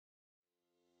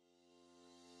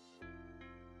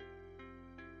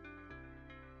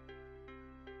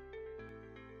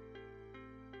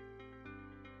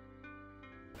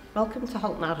Welcome to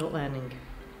HAL Adult Learning.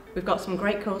 We've got some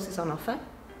great courses on offer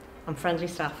and friendly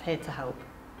staff here to help.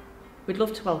 We'd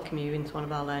love to welcome you into one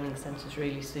of our learning centres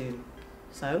really soon.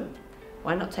 So,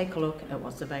 why not take a look at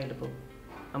what's available?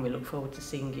 And we look forward to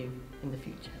seeing you in the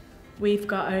future. We've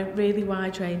got a really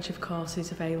wide range of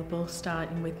courses available,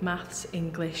 starting with maths,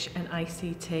 English and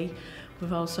ICT.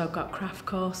 We've also got craft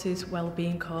courses,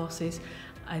 wellbeing courses,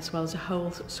 as well as a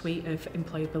whole suite of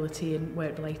employability and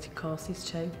work-related courses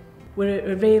too.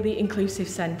 We're a really inclusive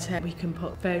centre. We can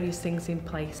put various things in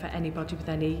place for anybody with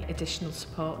any additional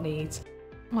support needs.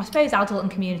 Well, I suppose adult and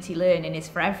community learning is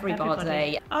for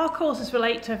everybody. Our courses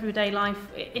relate to everyday life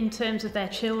in terms of their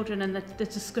children and the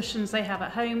discussions they have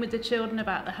at home with the children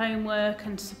about the homework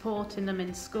and supporting them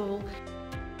in school.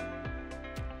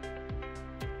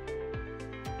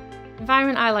 The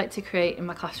environment I like to create in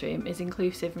my classroom is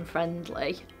inclusive and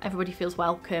friendly. Everybody feels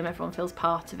welcome, everyone feels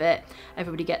part of it,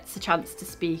 everybody gets a chance to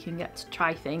speak and get to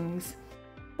try things.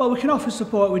 Well, we can offer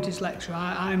support with dyslexia.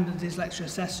 I'm the dyslexia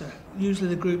assessor. Usually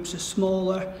the groups are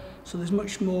smaller, so there's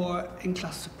much more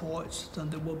in-class support than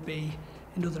there would be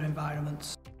in other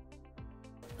environments.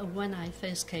 When I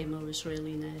first came, I was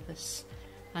really nervous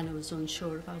and I was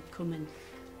unsure about coming,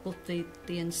 but they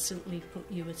instantly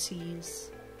put you at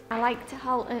ease. I like to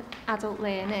HAL Adult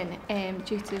Learning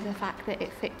due to the fact that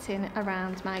it fits in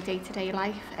around my day-to-day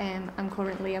life. I'm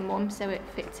currently a mum, so it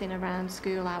fits in around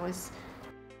school hours.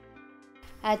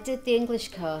 I did the English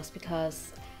course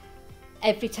because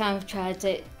every time I've tried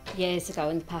it years ago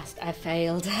in the past, I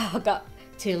failed. I got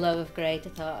too low of grade. I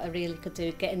thought I really could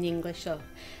do getting the English up,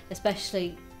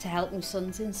 especially to help my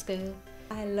sons in school.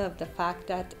 I love the fact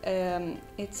that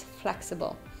it's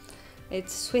flexible.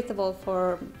 It's suitable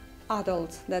for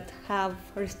adults that have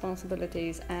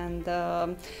responsibilities and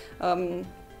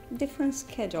different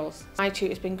schedules. My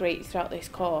tutor's been great throughout this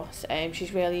course.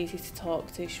 She's really easy to talk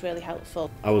to, she's really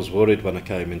helpful. I was worried when I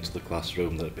came into the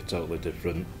classroom that it'd be totally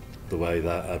different the way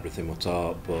that everything was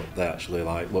taught, but they actually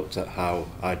looked at how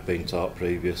I'd been taught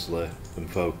previously and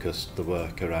focused the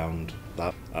work around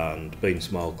that. And being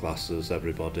small classes,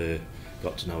 everybody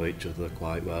got to know each other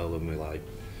quite well and we're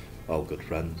all good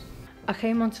friends. I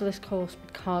came onto this course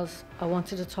because I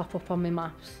wanted to top up on my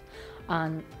maths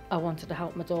and I wanted to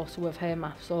help my daughter with her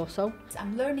maths also.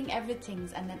 I'm learning everything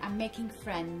and then I'm making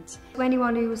friends. To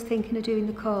anyone who was thinking of doing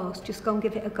the course, just go and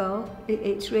give it a go.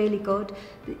 It's really good.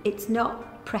 It's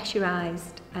not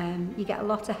pressurised. You get a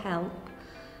lot of help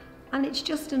and it's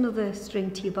just another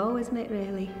string to your bow, isn't it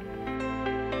really?